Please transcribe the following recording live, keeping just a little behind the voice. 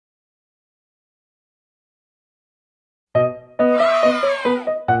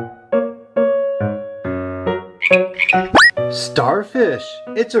Starfish.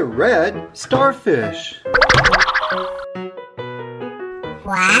 It's a red starfish.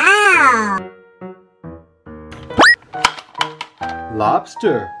 Wow!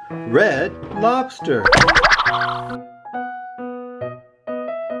 Lobster. Red lobster.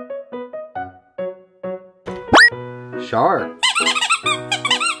 Shark.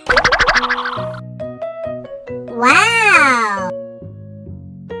 Wow!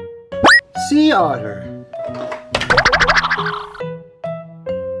 Sea otter.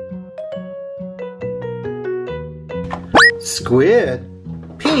 Squid.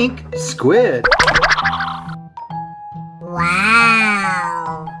 Pink squid.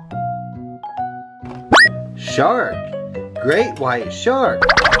 Wow! Shark. Great white shark.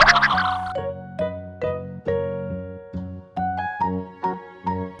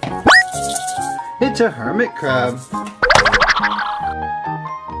 It's a hermit crab.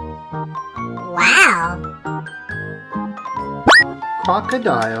 Wow!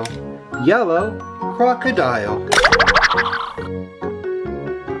 Crocodile. Yellow crocodile.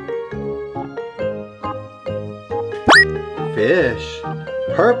 Fish.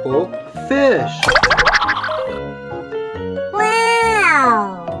 Purple fish.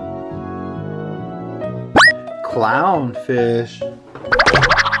 Wow! Clownfish.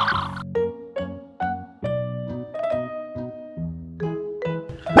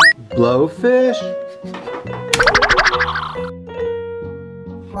 Blowfish.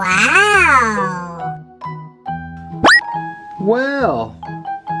 Wow! Whale.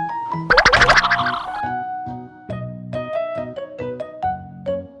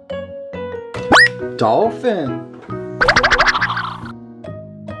 Dolphin.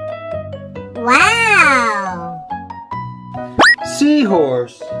 Wow!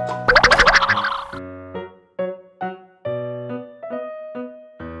 Seahorse.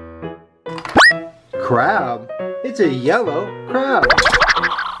 Crab. It's a yellow crab.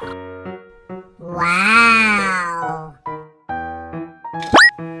 Wow!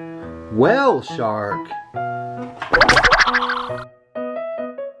 Whale shark.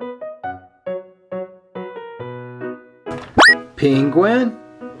 Penguin.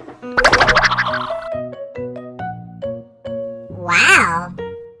 Wow!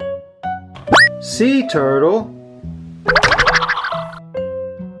 Sea turtle.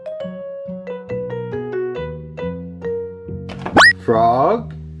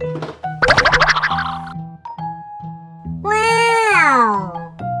 Frog.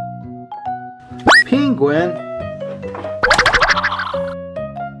 Wow! Penguin.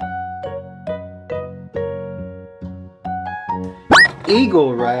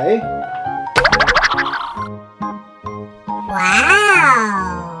 Eagle ray.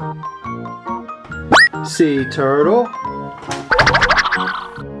 Wow! Sea turtle.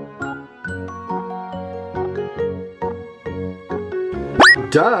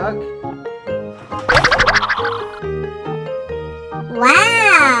 Duck.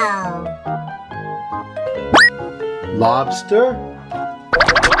 Wow! Lobster.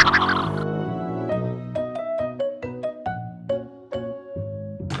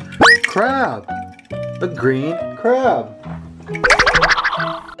 Crab. A green crab.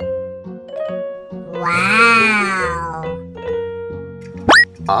 Wow!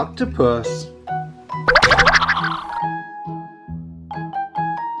 Octopus.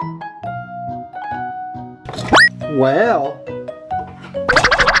 Whale.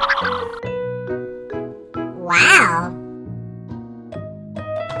 Wow!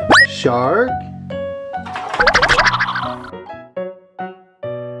 Shark.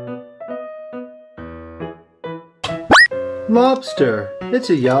 Lobster. It's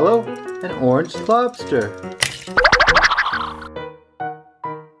a yellow and orange lobster.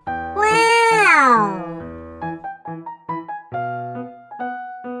 Wow!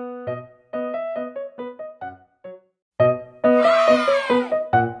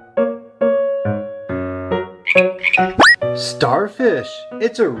 Starfish.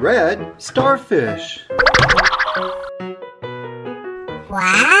 It's a red starfish.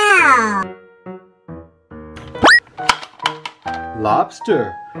 Wow!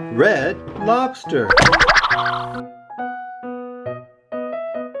 Lobster. Red lobster.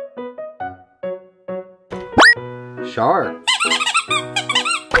 Shark.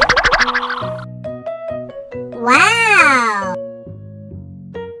 Wow!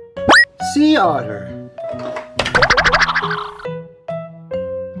 Sea otter.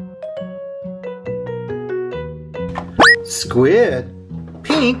 Squid.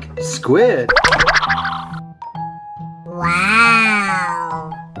 Pink squid.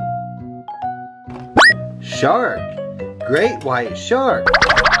 Wow! Shark. Great white shark.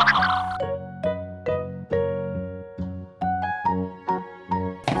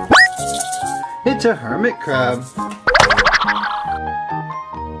 It's a hermit crab.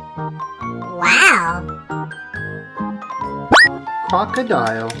 Wow.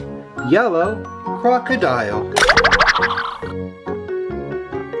 Crocodile. Yellow crocodile.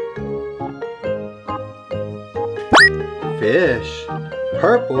 Fish.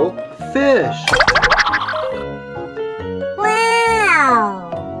 Purple fish. Wow.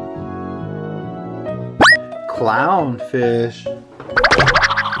 Clownfish.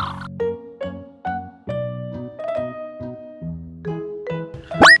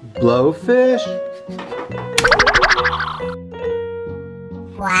 Blowfish.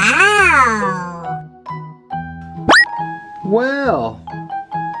 Wow. Whale.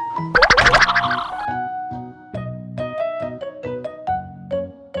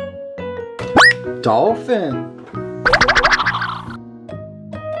 Dolphin.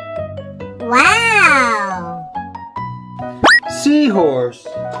 Wow. Seahorse.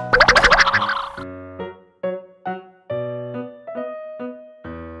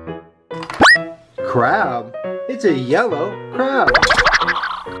 Crab. It's a yellow crab.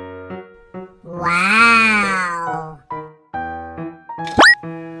 Wow.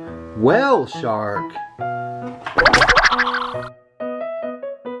 Whale shark.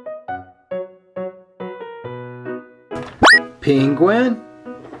 Penguin.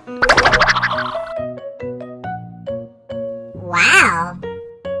 Wow.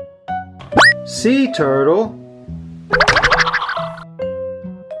 Sea turtle.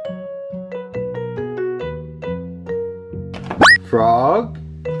 Frog.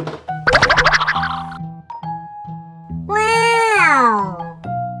 Wow.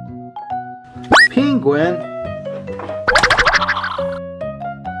 Penguin.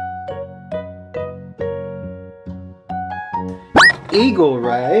 Eagle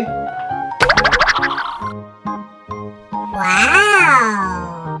ray.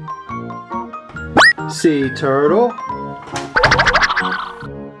 Wow. Sea turtle.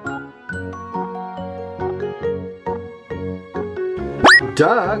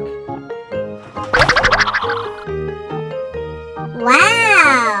 Duck.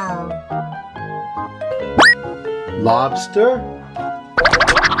 Wow. Lobster.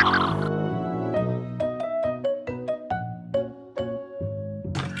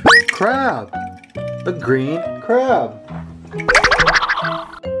 Crab. A green crab.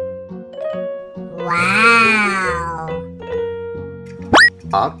 Wow.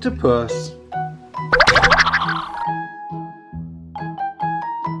 Octopus.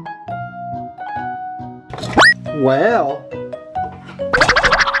 Whale.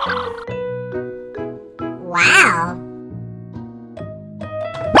 Wow.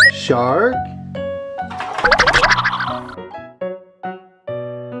 Shark.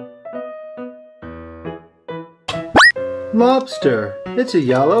 Lobster. It's a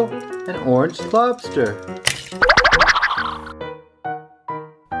yellow and orange lobster.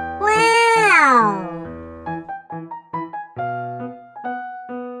 Wow.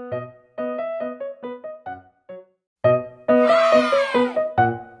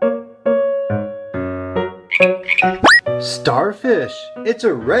 Starfish. It's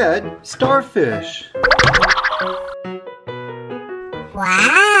a red starfish.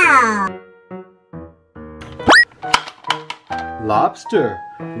 Wow. Lobster.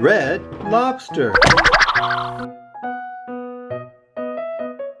 Red lobster.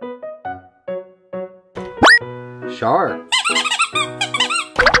 Shark.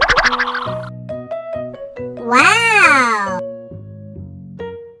 Wow.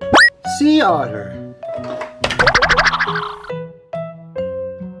 Sea otter.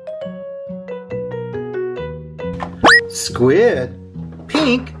 Squid.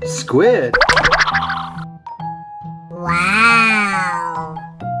 Pink squid. Wow.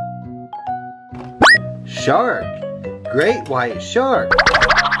 Shark. Great white shark.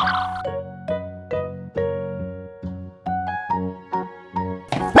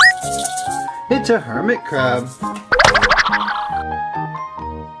 It's a hermit crab.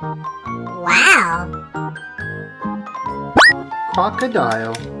 Wow.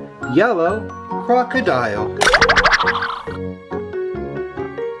 Crocodile. Yellow crocodile.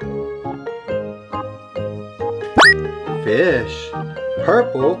 Fish.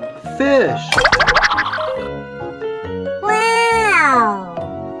 Purple fish. Wow.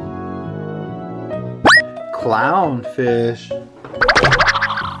 Clownfish.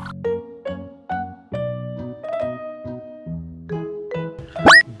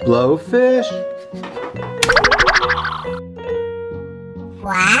 Blowfish.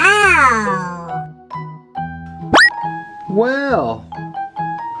 Wow. Whale.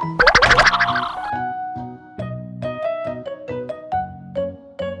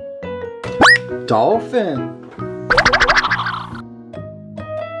 Dolphin.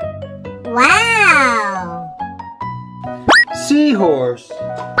 Wow! Seahorse.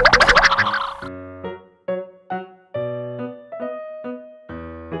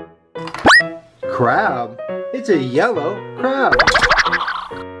 Crab. It's a yellow crab.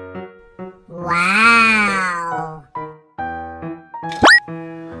 Wow!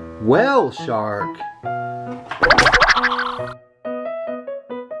 Whale shark.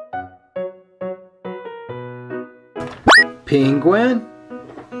 Penguin.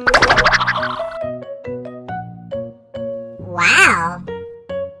 Wow!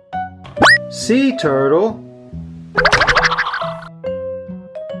 Sea turtle.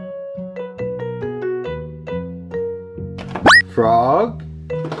 Frog.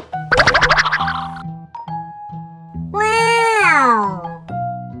 Wow!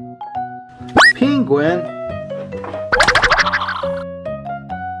 Penguin.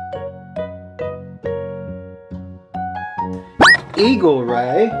 Eagle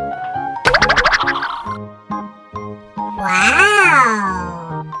ray.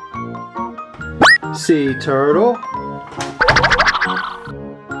 Wow! Sea turtle.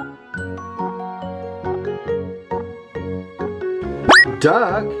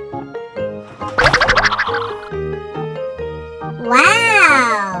 Duck.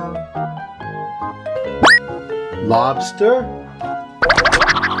 Wow! Lobster.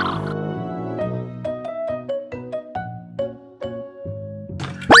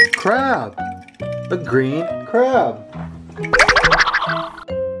 Crab. A green crab.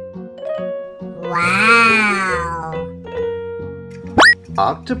 Wow!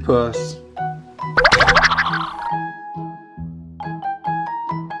 Octopus.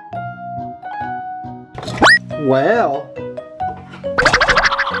 Whale.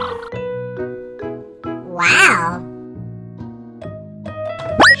 Wow!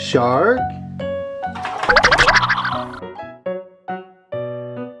 Shark.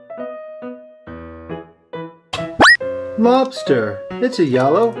 Lobster. It's a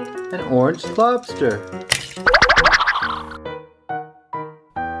yellow and orange lobster.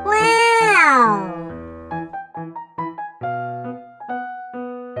 Wow!